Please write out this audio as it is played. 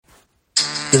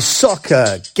The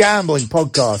Soccer Gambling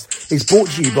Podcast is brought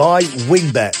to you by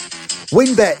WynnBET.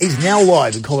 WynnBET is now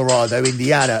live in Colorado,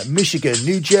 Indiana, Michigan,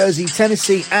 New Jersey,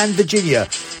 Tennessee, and Virginia.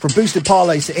 From boosted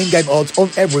parlays to in-game odds on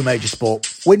every major sport,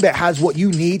 WynnBET has what you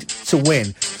need to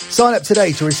win. Sign up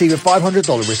today to receive a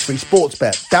 $500 risk-free sports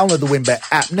bet. Download the WynnBET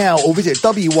app now or visit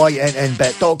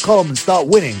wynnbet.com and start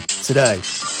winning today.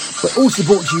 We're also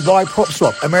brought to you by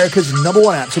PropSwap, America's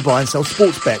 #1 app to buy and sell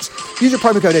sports bets. Use the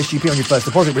promo code SGP on your first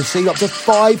deposit. Receive up to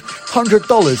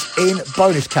 $500 in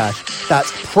bonus cash.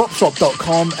 That's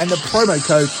PropSwap.com and the promo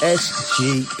code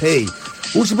SGP.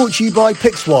 Also brought to you by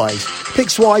PicksWise.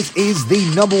 PicksWise is the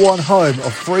 #1 home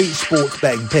of free sports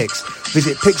betting picks.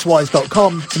 Visit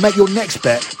PicksWise.com to make your next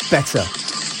bet better.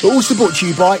 We're also brought to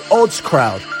you by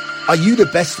OddsCrowd. Are you the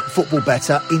best football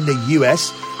bettor in the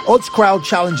US? OddsCrowd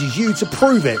challenges you to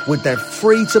prove it with their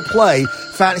free-to-play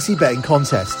fantasy betting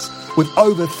contests. With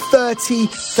over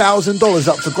 $30,000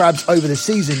 up for grabs over the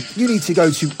season, you need to go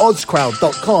to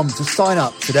oddscrowd.com to sign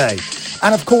up today.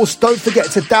 And of course, don't forget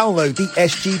to download the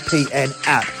SGPN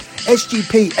app.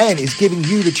 SGPN is giving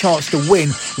you the chance to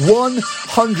win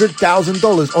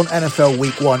 $100,000 on NFL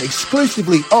Week 1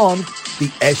 exclusively on the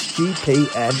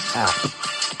SGPN app.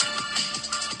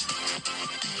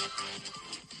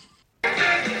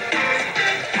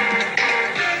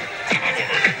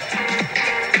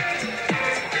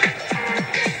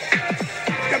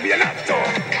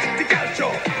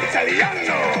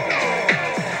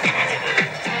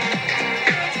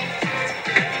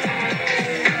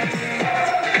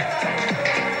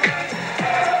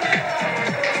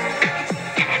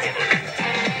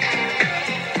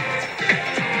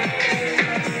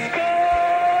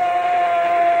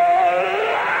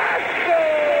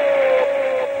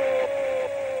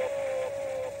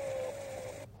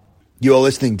 You are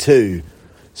listening to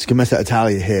Scommessa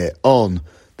Italia here on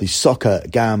the Soccer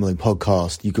Gambling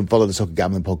Podcast. You can follow the Soccer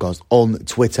Gambling Podcast on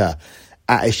Twitter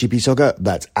at SGP Soccer.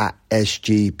 That's at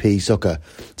SGP Soccer.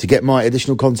 To get my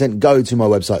additional content, go to my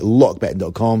website,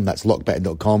 lockbetting.com. That's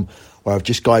lockbetting.com, where I've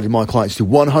just guided my clients to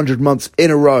 100 months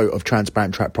in a row of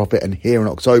transparent track profit. And here in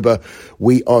October,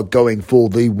 we are going for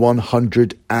the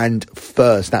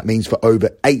 101st. That means for over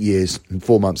 8 years and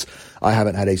 4 months, I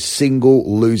haven't had a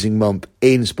single losing month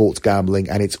in sports gambling,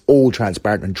 and it's all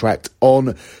transparent and tracked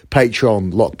on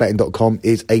Patreon. Lockbetting.com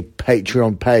is a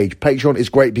Patreon page. Patreon is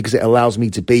great because it allows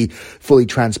me to be fully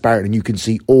transparent, and you can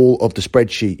see all of the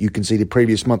spreadsheet. You can see the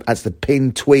previous month. That's the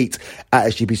pinned tweet at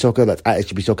SGP Soccer. That's at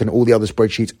SGP Soccer, and all the other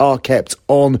spreadsheets are kept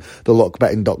on the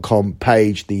Lockbetting.com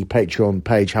page, the Patreon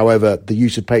page. However, the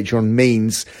use of Patreon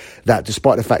means that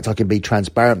despite the fact I can be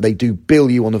transparent, they do bill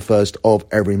you on the 1st of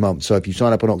every month. So if you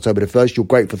sign up on October the 1st, you're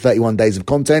great for 31 days of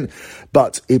content.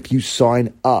 But if you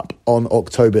sign up on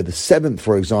October the 7th,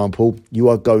 for example, you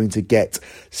are going to get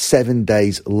 7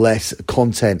 days less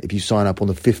content. If you sign up on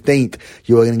the 15th,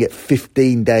 you are going to get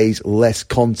 15 days less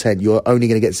content. You're only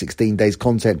going to get 16 days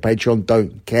content. Patreon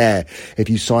don't care. If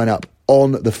you sign up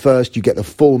on the 1st, you get the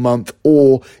full month,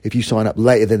 or if you sign up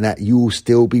later than that, you will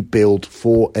still be billed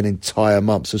for an entire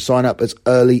month. So sign up as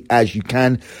early as you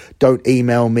can. Don't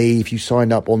email me if you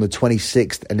signed up on the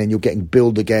 26th and then you're getting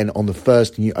billed again on the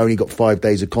 1st and you only got 5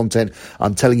 days of content.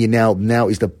 I'm telling you now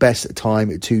is the best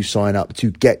time to sign up,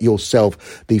 to get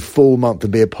yourself the full month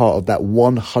and be a part of that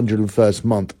 101st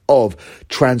month of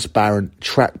transparent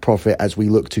track profit as we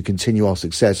look to continue our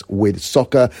success with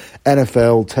soccer,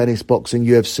 NFL, tennis, boxing,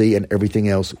 UFC, and everything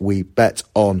else we bet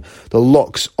on. The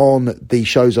locks on the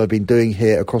shows I've been doing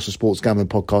here across the Sports Gambling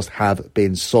Podcast have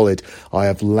been solid. I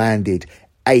have landed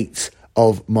 8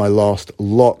 of my last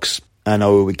locks, and I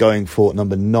will be going for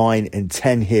number 9 and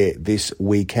 10 here this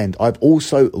weekend. I've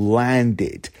also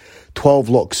landed 12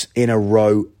 locks in a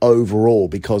row overall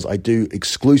because I do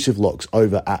exclusive locks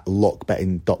over at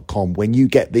lockbetting.com. When you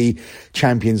get the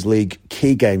Champions League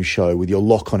key game show with your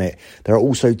lock on it, there are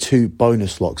also 2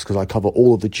 bonus locks because I cover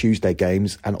all of the Tuesday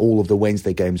games and all of the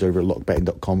Wednesday games over at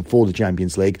lockbetting.com for the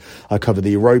Champions League. I cover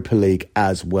the Europa League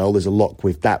as well. There's a lock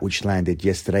with that which landed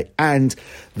yesterday, and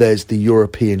there's the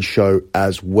European show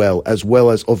as well as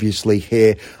obviously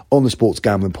here on the Sports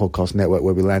Gambling Podcast Network,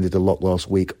 where we landed a lock last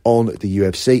week on the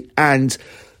UFC and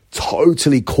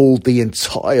totally called the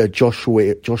entire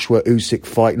Joshua Usyk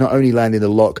fight. Not only landing the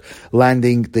lock,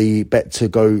 landing the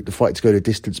fight to go to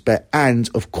distance bet, and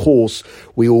of course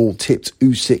we all tipped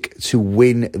Usyk to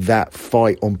win that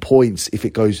fight on points if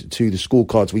it goes to the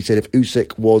scorecards. We said if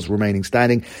Usyk was remaining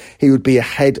standing, he would be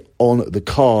ahead on the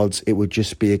cards. It would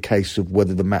just be a case of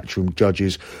whether the matchroom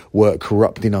judges were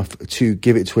corrupt enough to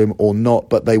give it to him or not,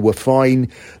 but they were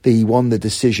fine. He won the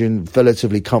decision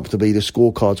relatively comfortably. The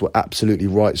scorecards were absolutely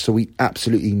right, so we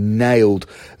absolutely nailed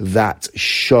that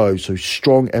show. So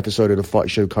strong episode of the Fight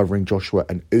Show covering Joshua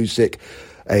and Usyk.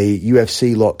 A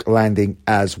UFC lock landing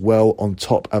as well, on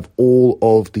top of all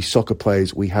of the soccer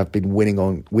players we have been winning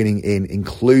in,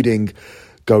 including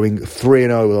going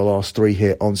 3-0 with the last 3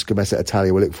 here on Scommessa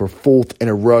Italia. We'll look for a 4th in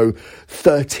a row,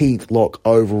 13th lock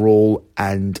overall,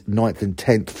 and 9th and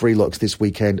 10th free locks this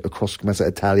weekend across Scommessa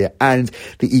Italia and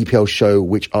the EPL show,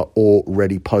 which are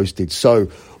already posted. So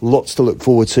lots to look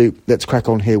forward to. Let's crack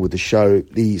on here with the show.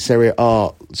 The Serie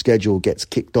A schedule gets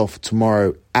kicked off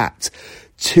tomorrow at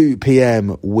 2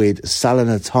 p.m. with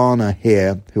Salernitana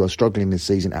here, who are struggling this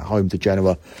season at home to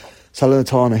Genoa.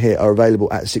 Salernitana here are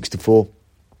available at 6-4.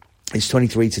 It's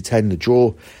 23-10 the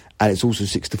draw, and it's also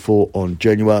 6-4 on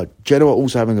Genoa. Genoa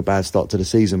also having a bad start to the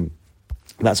season.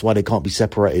 That's why they can't be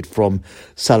separated from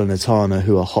Salernitana,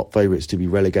 who are hot favourites to be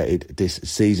relegated this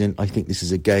season. I think this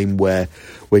is a game where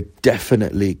we're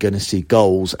definitely going to see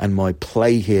goals, and my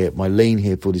lean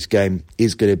here for this game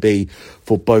is going to be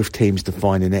for both teams to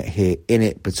find a net here in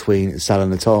it between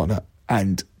Salernitana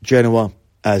and Genoa.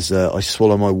 As I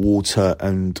swallow my water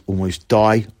and almost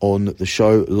die on the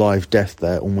show. Live death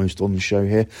there, almost on the show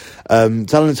here.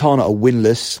 Salernitana are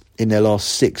winless in their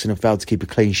last 6 and have failed to keep a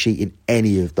clean sheet in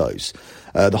any of those.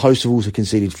 The hosts have also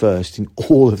conceded first in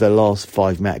all of their last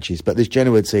 5 matches. But this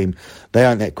Genoa team, they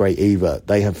aren't that great either.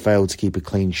 They have failed to keep a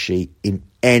clean sheet in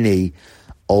any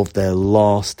of their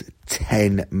last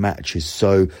 10 matches.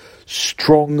 So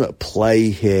strong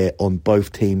play here on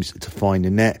both teams to find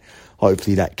a net.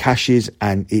 Hopefully that cashes,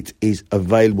 and it is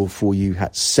available for you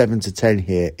at 7-10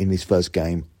 here in this first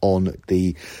game on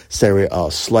the Serie A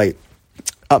slate.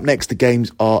 Up next, the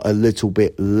games are a little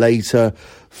bit later.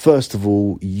 First of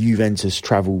all, Juventus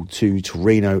travel to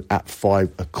Torino at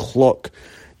 5 o'clock.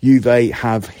 Juve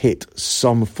have hit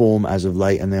some form as of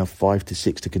late, and they are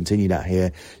 5-6 to continue that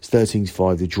here. It's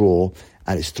 13-5 the draw,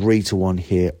 and it's 3-1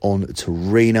 here on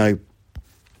Torino.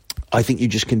 I think you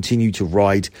just continue to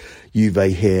ride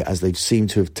Juve here, as they've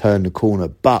seemed to have turned the corner.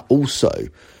 But also,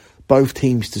 both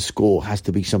teams to score has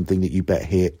to be something that you bet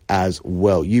here as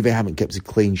well. Juve haven't kept a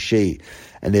clean sheet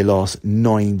in their last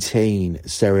 19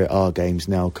 Serie A games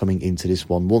now coming into this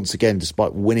one. Once again,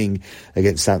 despite winning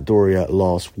against Sampdoria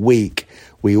last week,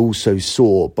 we also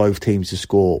saw both teams to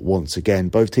score once again.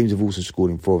 Both teams have also scored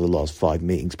in 4 of the last 5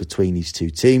 meetings between these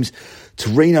two teams.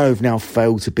 Torino have now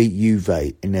failed to beat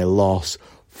Juve in their last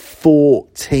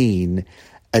 14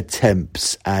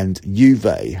 attempts, and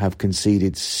Juve have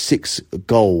conceded 6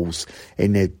 goals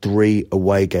in their 3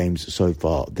 away games so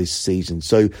far this season.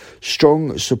 So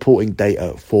strong supporting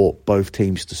data for both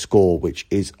teams to score, which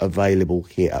is available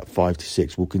here at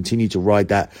 5-6. We'll continue to ride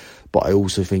that, but I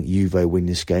also think Juve win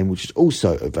this game, which is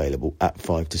also available at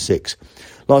 5-6.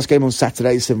 Last game on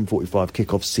Saturday, 7:45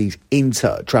 kickoff, sees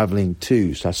Inter travelling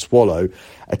to Sassuolo,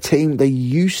 a team they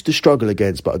used to struggle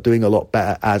against but are doing a lot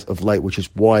better as of late, which is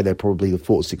why they're probably the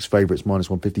 4-6 favourites,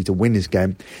 -150 to win this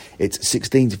game. It's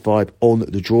 16-5 on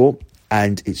the draw,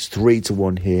 and it's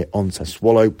 3-1 here on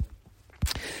Sassuolo.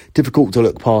 Difficult to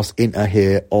look past Inter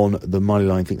here on the money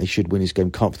line. I think they should win this game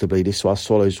comfortably. This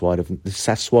Sassuolo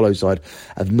side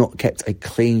have not kept a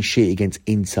clean sheet against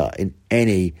Inter in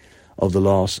any of the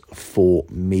last 4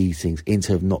 meetings.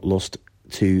 Inter have not lost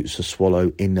to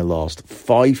Sassuolo in the last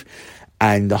 5,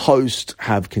 and the host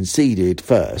have conceded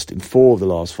first in 4 of the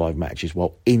last 5 matches,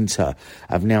 while Inter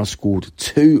have now scored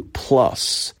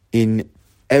 2+ in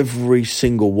every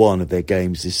single one of their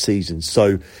games this season.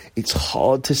 So it's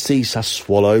hard to see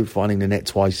Sassuolo finding the net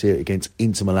twice here against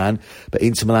Inter Milan, but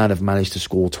Inter Milan have managed to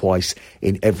score twice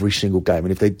in every single game.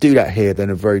 And if they do that here, then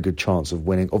a very good chance of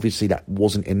winning. Obviously, that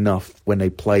wasn't enough when they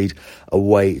played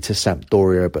away to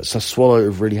Sampdoria, but Sassuolo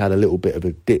have really had a little bit of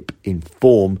a dip in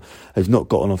form. They've not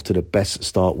gotten off to the best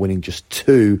start, winning just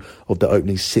 2 of the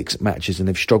opening 6 matches, and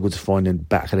they've struggled to find them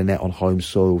back of the net on home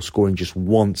soil, scoring just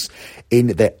once in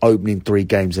their opening 3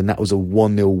 games, and that was a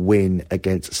 1-0 win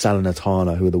against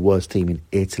Salernitana, who are the worst team in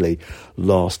Italy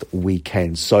last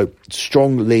weekend. So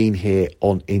strong lean here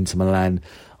on Inter Milan.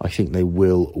 I think they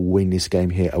will win this game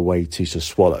here away to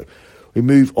Sassuolo. We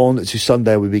move on to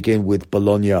Sunday. We begin with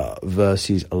Bologna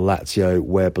versus Lazio,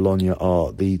 where Bologna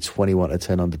are the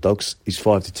 21-10 underdogs. It's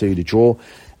 5-2 the draw,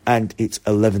 and it's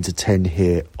 11-10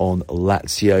 here on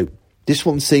Lazio. This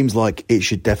one seems like it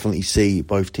should definitely see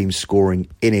both teams scoring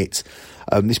in it.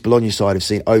 This Bologna side have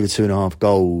seen over 2.5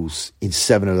 goals in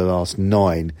 7 of the last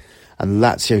 9. And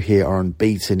Lazio here are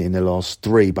unbeaten in their last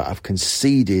 3, but have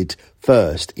conceded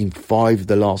first in 5 of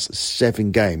the last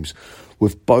 7 games,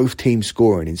 with both teams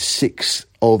scoring in 6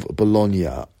 of Bologna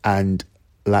and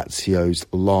Lazio's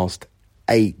last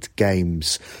 8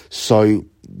 games. So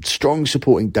strong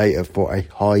supporting data for a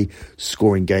high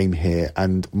scoring game here,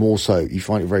 and more so you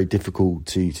find it very difficult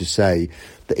to say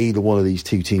that either one of these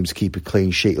two teams keep a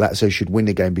clean sheet. Lazio should win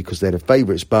the game because they're the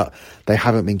favourites, but they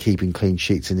haven't been keeping clean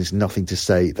sheets, and there's nothing to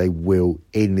say they will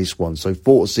in this one. So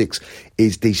 4-6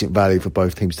 is decent value for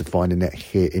both teams to find a net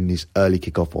here in this early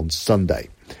kickoff on Sunday.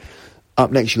 Up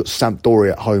next, you've got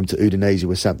Sampdoria at home to Udinese,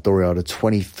 where Sampdoria are the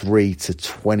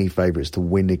 23-20 favourites to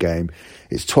win the game.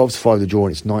 It's 12-5 the draw,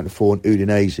 and it's 9-4 on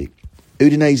Udinese.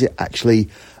 Udinese actually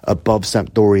above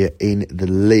Sampdoria in the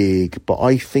league, but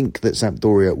I think that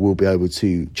Sampdoria will be able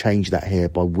to change that here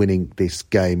by winning this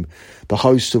game. The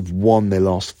hosts have won their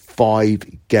last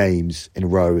 5 games in a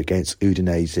row against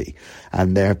Udinese,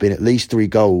 and there have been at least 3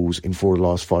 goals in 4 of the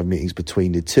last 5 meetings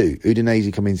between the two.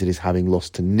 Udinese come into this having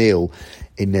lost to nil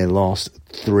in their last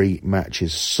 3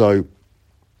 matches. So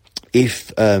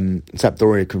if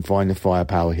Sampdoria can find the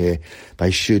firepower here, they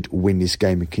should win this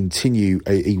game and continue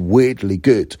a weirdly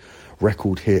good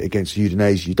record here against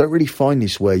Udinese. You don't really find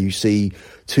this where you see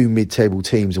 2 mid-table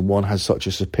teams and one has such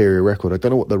a superior record. I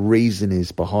don't know what the reason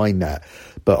is behind that,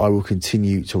 but I will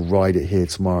continue to ride it here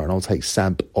tomorrow, and I'll take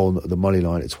Samp on the money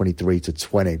line at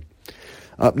 23-20.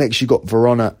 Up next, you've got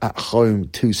Verona at home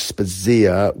to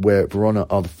Spezia, where Verona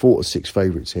are the 4-6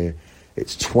 favourites here.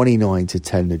 It's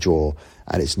 29-10 the draw,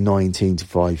 and it's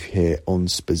 19-5 here on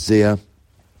Spezia.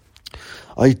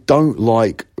 I don't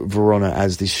like Verona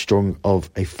as this strong of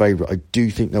a favourite. I do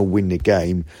think they'll win the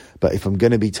game, but if I'm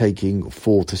going to be taking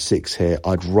 4-6 here,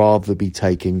 I'd rather be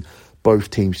taking both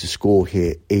teams to score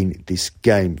here in this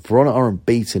game. Verona are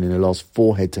unbeaten in the last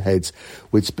 4 head-to-heads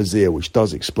with Spezia, which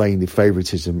does explain the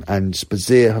favouritism, and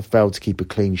Spezia have failed to keep a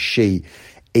clean sheet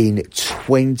in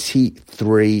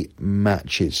 23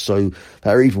 matches, so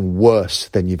they're even worse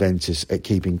than Juventus at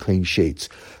keeping clean sheets.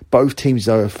 Both teams,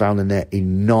 though, have found the net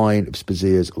in 9 of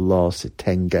Spezia's last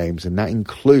 10 games, and that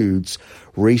includes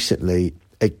recently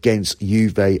against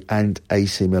Juve and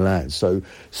AC Milan. So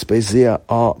Spezia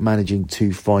are managing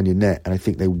to find a net, and I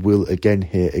think they will again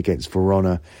here against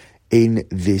Verona in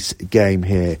this game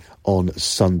here on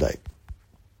Sunday.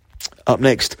 Up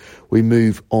next, we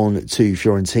move on to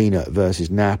Fiorentina versus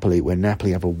Napoli, where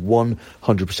Napoli have a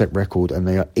 100% record and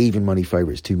they are even money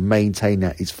favourites to maintain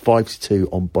that. It's 5-2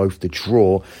 on both the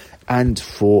draw and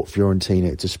for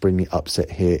Fiorentina to spring the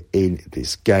upset here in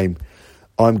this game.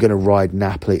 I'm going to ride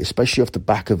Napoli, especially off the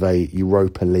back of a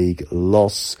Europa League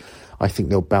loss. I think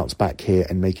they'll bounce back here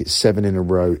and make it 7 in a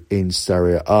row in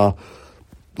Serie A.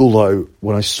 Although,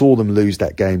 when I saw them lose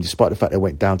that game, despite the fact they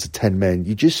went down to 10 men,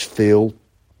 you just feel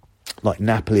like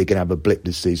Napoli are going to have a blip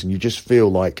this season. You just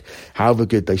feel like however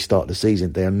good they start the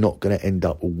season, they are not going to end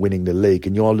up winning the league.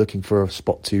 And you are looking for a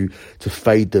spot to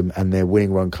fade them and their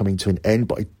winning run coming to an end.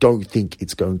 But I don't think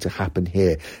it's going to happen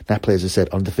here. Napoli, as I said,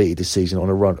 undefeated this season on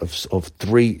a run of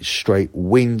 3 straight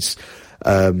wins.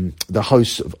 The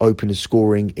hosts have opened the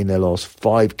scoring in their last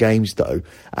 5 games, though.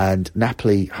 And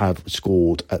Napoli have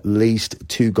scored at least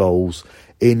 2 goals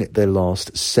in their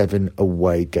last 7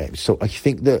 away games. So I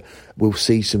think that we'll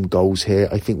see some goals here.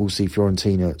 I think we'll see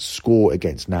Fiorentina score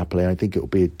against Napoli. I think it will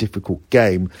be a difficult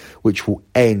game, which will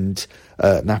end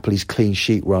Napoli's clean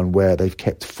sheet run, where they've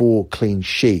kept 4 clean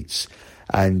sheets.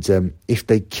 And if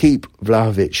they keep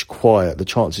Vlahovic quiet, the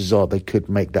chances are they could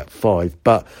make that 5.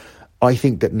 But I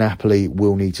think that Napoli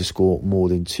will need to score more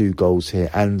than 2 goals here,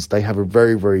 and they have a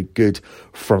very, very good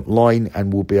front line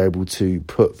and will be able to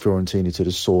put Fiorentina to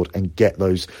the sword and get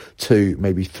those 2,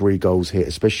 maybe 3 goals here,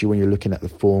 especially when you're looking at the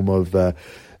form of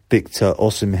Victor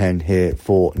Osimhen here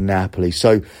for Napoli.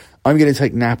 So I'm going to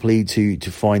take Napoli to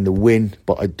find the win,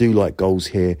 but I do like goals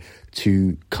here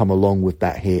to come along with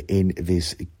that here in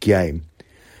this game.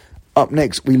 Up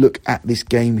next, we look at this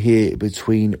game here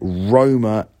between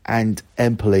Roma and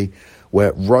Empoli,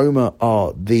 where Roma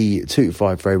are the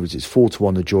 2-5 favourites. It's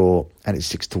 4-1 the draw, and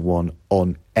it's 6-1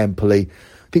 on Empoli.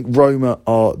 I think Roma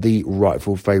are the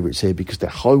rightful favourites here because their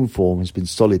home form has been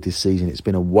solid this season. It's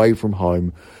been away from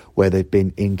home where they've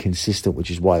been inconsistent, which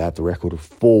is why they have the record of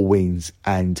 4 wins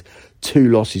and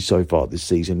 2 losses so far this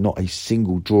season, not a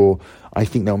single draw. I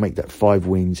think they'll make that 5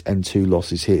 wins and 2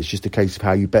 losses here. It's just a case of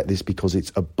how you bet this because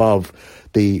it's above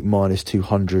the minus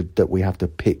 200 that we have to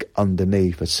pick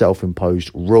underneath, a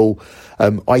self-imposed rule.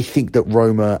 I think that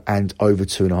Roma and over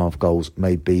 2.5 goals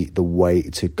may be the way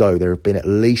to go. There have been at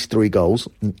least 3 goals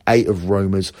in 8 of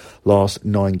Roma's last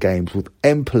 9 games, with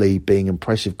Empoli being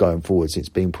impressive going forward since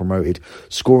being promoted,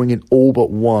 scoring in all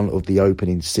but 1 of the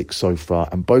opening 6 so far.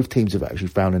 And both teams have actually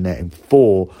found a net in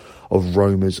 4 of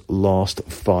Roma's last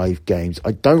 5 games.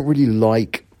 I don't really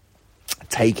like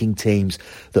taking teams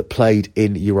that played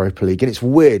in Europa League. And it's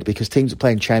weird because teams that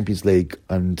play in Champions League,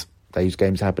 and those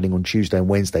games happening on Tuesday and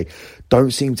Wednesday,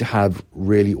 don't seem to have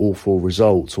really awful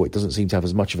results, or it doesn't seem to have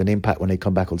as much of an impact when they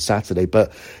come back on Saturday.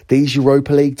 But these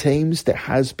Europa League teams, there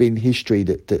has been history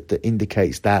that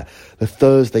indicates that the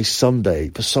Thursday, Sunday,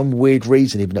 for some weird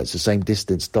reason, even though it's the same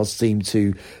distance, does seem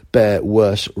to bear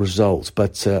worse results.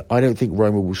 But I don't think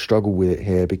Roma will struggle with it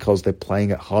here because they're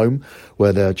playing at home,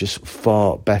 where they're just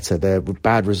far better. Their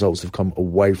bad results have come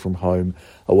away from home,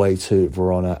 away to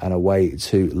Verona and away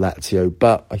to Lazio.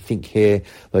 But I think here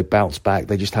they bounce back.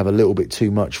 They just have a little bit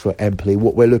too much for Empoli.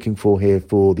 What we're looking for here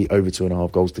for the over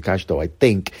 2.5 goals to cash, though, I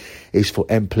think, is for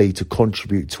Empoli to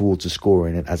contribute towards the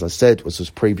scoring. And as I said, was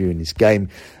previewing this game,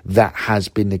 that has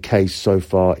been the case so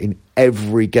far in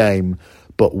every game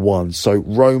but one. So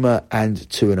Roma and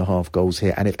 2.5 goals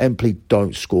here. And if Empoli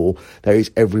don't score, there is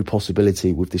every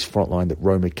possibility with this front line that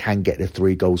Roma can get the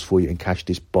 3 goals for you and cash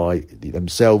this by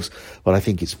themselves. But I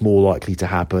think it's more likely to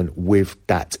happen with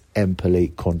that Empoli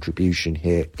contribution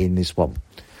here in this one.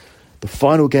 The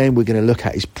final game we're going to look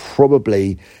at is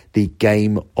probably the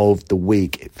game of the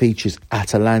week. It features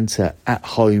Atalanta at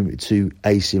home to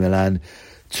AC Milan.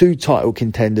 2 title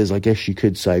contenders, I guess you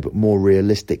could say, but more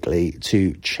realistically,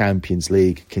 2 Champions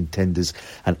League contenders.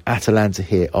 And Atalanta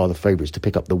here are the favourites to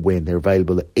pick up the win. They're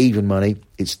available at even money.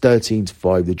 It's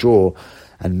 13-5 the draw.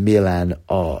 And Milan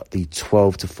are the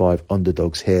 12-5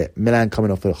 underdogs here. Milan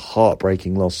coming off a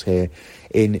heartbreaking loss here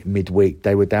in midweek.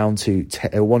 They were down to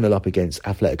 1-0 up against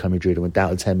Atletico Madrid and went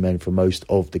down to 10 men for most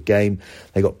of the game.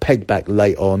 They got pegged back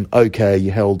late on. Okay,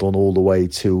 you held on all the way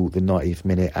till the 90th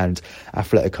minute and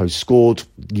Atletico scored.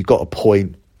 You got a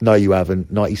point. No, you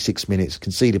haven't. 96 minutes,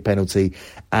 concede a penalty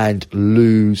and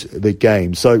lose the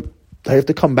game. So they have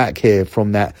to come back here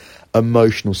from that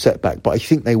emotional setback, but I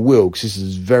think they will, because this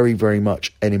is very, very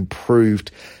much an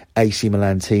improved AC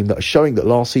Milan team that are showing that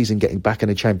last season getting back in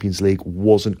the Champions League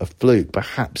wasn't a fluke.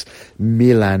 Perhaps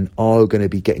Milan are going to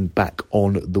be getting back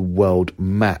on the world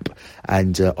map,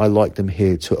 and I like them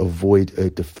here to avoid a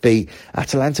defeat.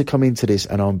 Atalanta come into this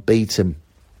and unbeaten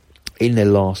in their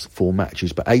last 4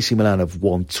 matches, but AC Milan have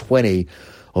won 20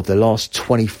 of their last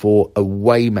 24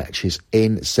 away matches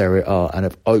in Serie A and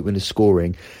have opened the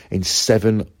scoring in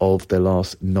 7 of their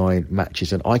last 9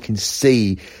 matches. And I can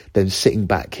see them sitting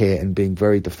back here and being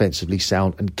very defensively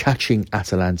sound and catching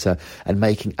Atalanta and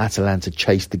making Atalanta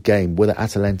chase the game. Whether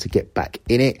Atalanta get back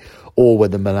in it or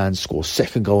whether Milan score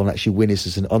 2nd goal and actually win this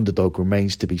as an underdog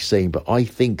remains to be seen. But I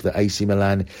think that AC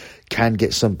Milan can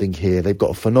get something here. They've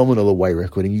got a phenomenal away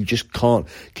record and you just can't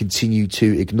continue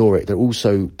to ignore it. They're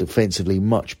also defensively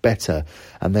much better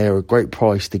and they are a great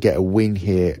price to get a win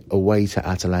here away to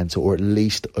Atalanta, or at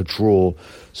least a draw.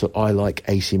 So I like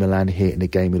AC Milan here in the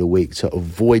game of the week to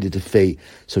avoid a defeat.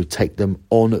 So take them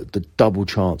on the double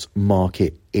chance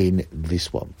market in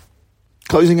this one.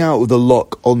 Closing out with a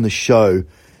lock on the show.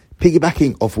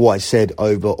 Piggybacking off what I said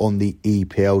over on the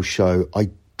EPL show,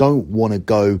 I don't want to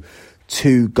go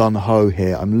too gung-ho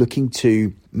here. I'm looking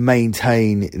to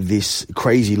maintain this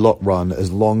crazy lock run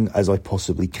as long as I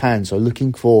possibly can. So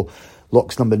looking for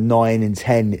locks number 9 and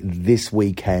 10 this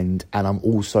weekend. And I'm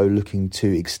also looking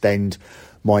to extend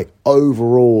my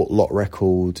overall lot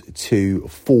record to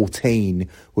 14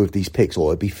 with these picks, or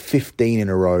it'd be 15 in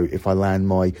a row if I land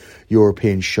my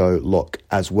European show lock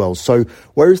as well. So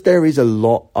whereas there is a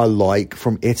lot I like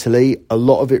from Italy, a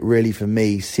lot of it really for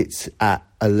me sits at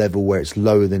a level where it's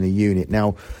lower than a unit.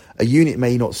 Now, a unit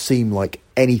may not seem like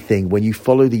anything when you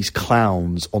follow these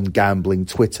clowns on gambling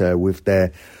Twitter with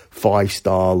their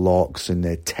 5-star locks and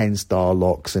their 10-star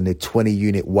locks and their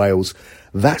 20-unit whales.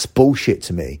 That's bullshit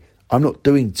to me. I'm not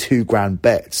doing $2,000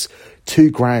 bets.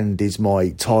 $2,000 is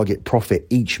my target profit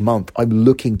each month. I'm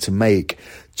looking to make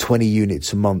 20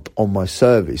 units a month on my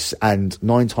service, and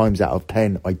 9 times out of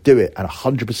 10 I do it, and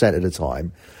 100% of the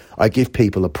time I give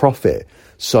people a profit.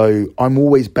 So I'm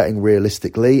always betting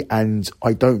realistically, and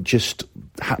I don't just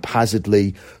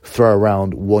haphazardly throw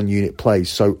around 1 unit plays.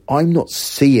 So I'm not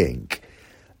seeing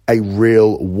a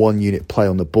real 1 unit play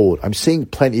on the board. I'm seeing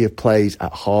plenty of plays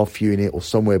at half unit or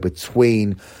somewhere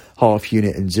between half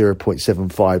unit and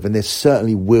 0.75, and there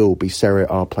certainly will be Serie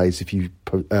A plays if you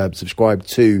subscribe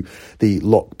to the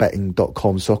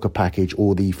lockbetting.com soccer package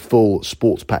or the full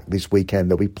sports pack this weekend.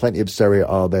 There'll be plenty of Serie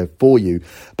A there for you,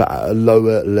 but at a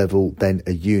lower level than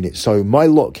a unit. So my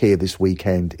lock here this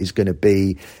weekend is going to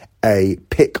be a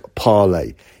pick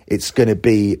parlay. It's going to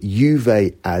be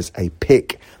Juve as a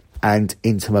pick and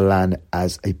Inter Milan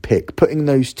as a pick. Putting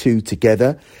those two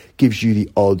together gives you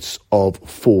the odds of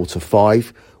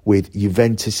 4-5. with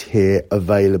Juventus here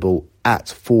available at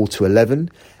 4-11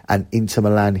 and Inter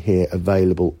Milan here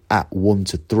available at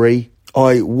 1-3.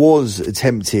 I was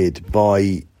tempted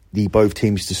by the both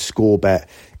teams to score bet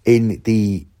in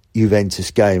the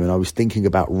Juventus game, and I was thinking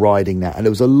about riding that, and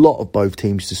there was a lot of both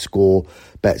teams to score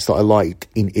bets that I liked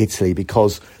in Italy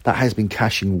because that has been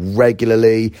cashing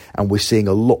regularly, and we're seeing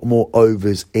a lot more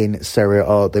overs in Serie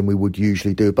A than we would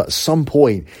usually do. But at some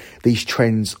point these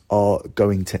trends are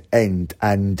going to end,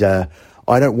 and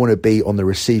I don't want to be on the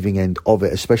receiving end of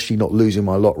it, especially not losing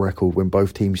my lot record when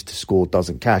both teams to score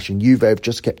doesn't cash. And Juve have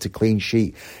just kept a clean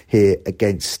sheet here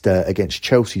against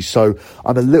Chelsea. So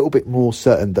I'm a little bit more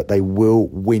certain that they will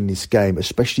win this game,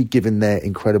 especially given their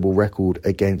incredible record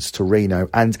against Torino.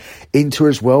 And Inter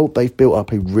as well, they've built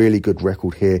up a really good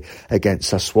record here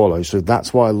against Sassuolo. So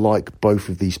that's why I like both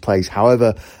of these plays.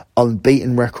 However,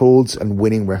 unbeaten records and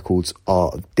winning records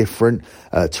are different.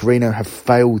 Torino have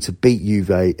failed to beat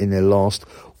Juve in their last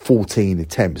 14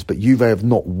 attempts, but Juve have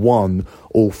not won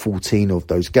all 14 of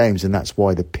those games, and that's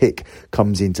why the pick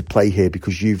comes into play here,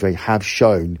 because Juve have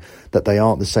shown that they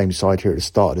aren't the same side here at the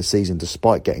start of the season,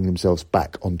 despite getting themselves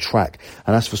back on track.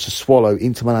 And as for Sassuolo,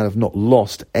 Inter Milan have not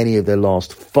lost any of their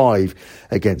last 5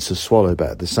 against Sassuolo,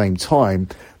 but at the same time,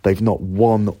 they've not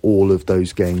won all of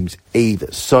those games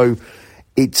either. So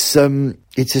it's a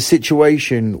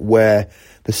situation where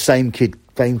the same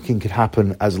thing could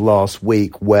happen as last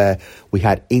week, where we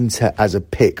had Inter as a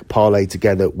pick parlay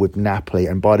together with Napoli,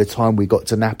 and by the time we got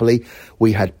to Napoli,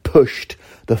 we had pushed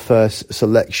the first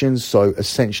selection. So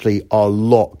essentially our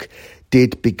lock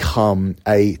did become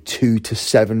a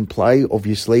 2-7 play,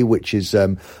 obviously, which is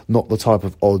not the type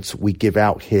of odds we give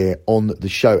out here on the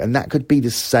show. And that could be the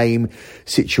same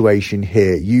situation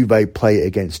here. Juve play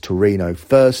against Torino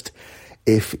first.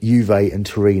 If Juve and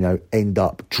Torino end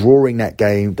up drawing that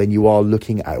game, then you are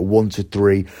looking at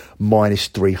 1-3 minus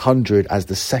 300 as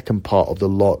the second part of the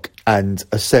lock. And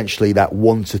essentially that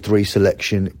 1-3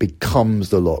 selection becomes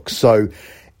the lock. So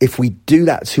if we do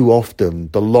that too often,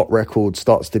 the lot record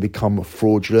starts to become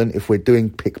fraudulent. If we're doing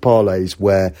pick parlays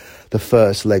where the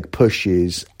first leg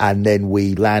pushes and then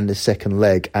we land the second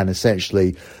leg and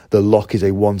essentially the lock is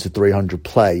a 1-300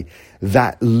 play,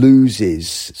 that loses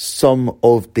some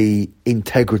of the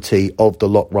integrity of the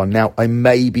lock run. Now, I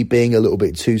may be being a little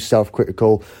bit too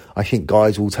self-critical. I think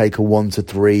guys will take a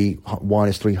 1-3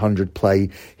 minus 300 play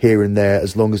here and there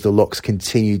as long as the locks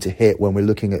continue to hit when we're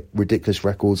looking at ridiculous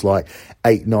records like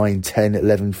 8, 9, 10,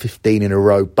 11, 15 in a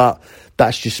row. But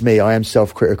that's just me. I am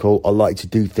self-critical. I like to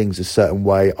do things a certain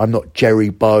way. I'm not Jerry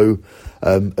Bow,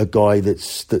 a guy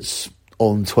that's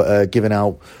on Twitter giving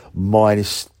out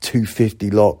minus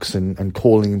 250 locks and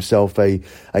calling himself a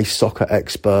soccer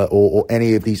expert or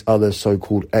any of these other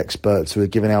so-called experts who are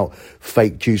giving out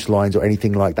fake juice lines or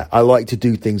anything like that. I like to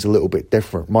do things a little bit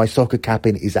different. My soccer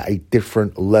capping is at a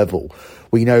different level.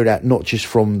 We know that not just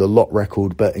from the lot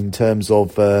record, but in terms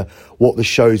of what the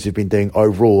shows have been doing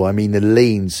overall. I mean, the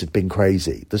leans have been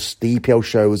crazy. The EPL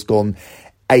show has gone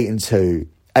 8-2.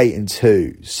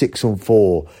 8-2,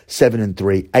 6-4,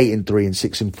 7-3, 8-3, and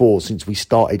 6-4 since we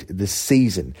started the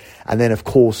season. And then, of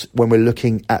course, when we're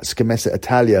looking at Scommessa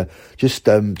Italia, just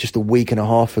a week and a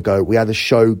half ago, we had the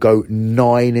show go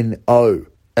 9-0,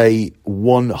 a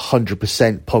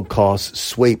 100% podcast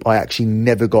sweep. I actually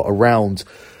never got around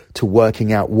to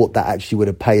working out what that actually would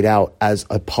have paid out as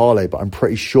a parlay, but I'm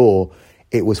pretty sure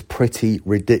it was pretty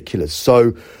ridiculous.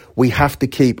 So we have to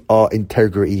keep our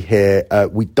integrity here.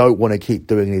 We don't want to keep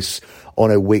doing this on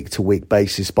a week-to-week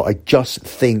basis, but I just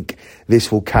think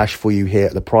this will cash for you here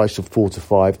at the price of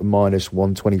 4-5 minus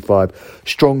 125.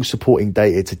 Strong supporting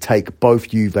data to take both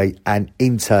Juve and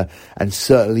Inter, and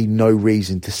certainly no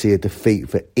reason to see a defeat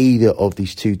for either of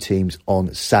these two teams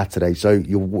on Saturday. So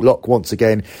your lock, once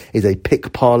again, is a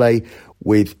pick parlay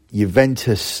with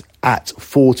Juventus at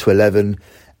 4-11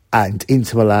 and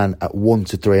Inter Milan at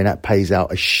 1-3, and that pays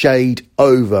out a shade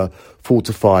over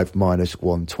 4-5 minus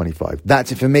 125.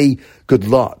 That's it for me. Good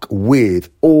luck with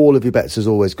all of your bets as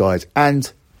always, guys, and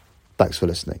thanks for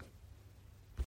listening.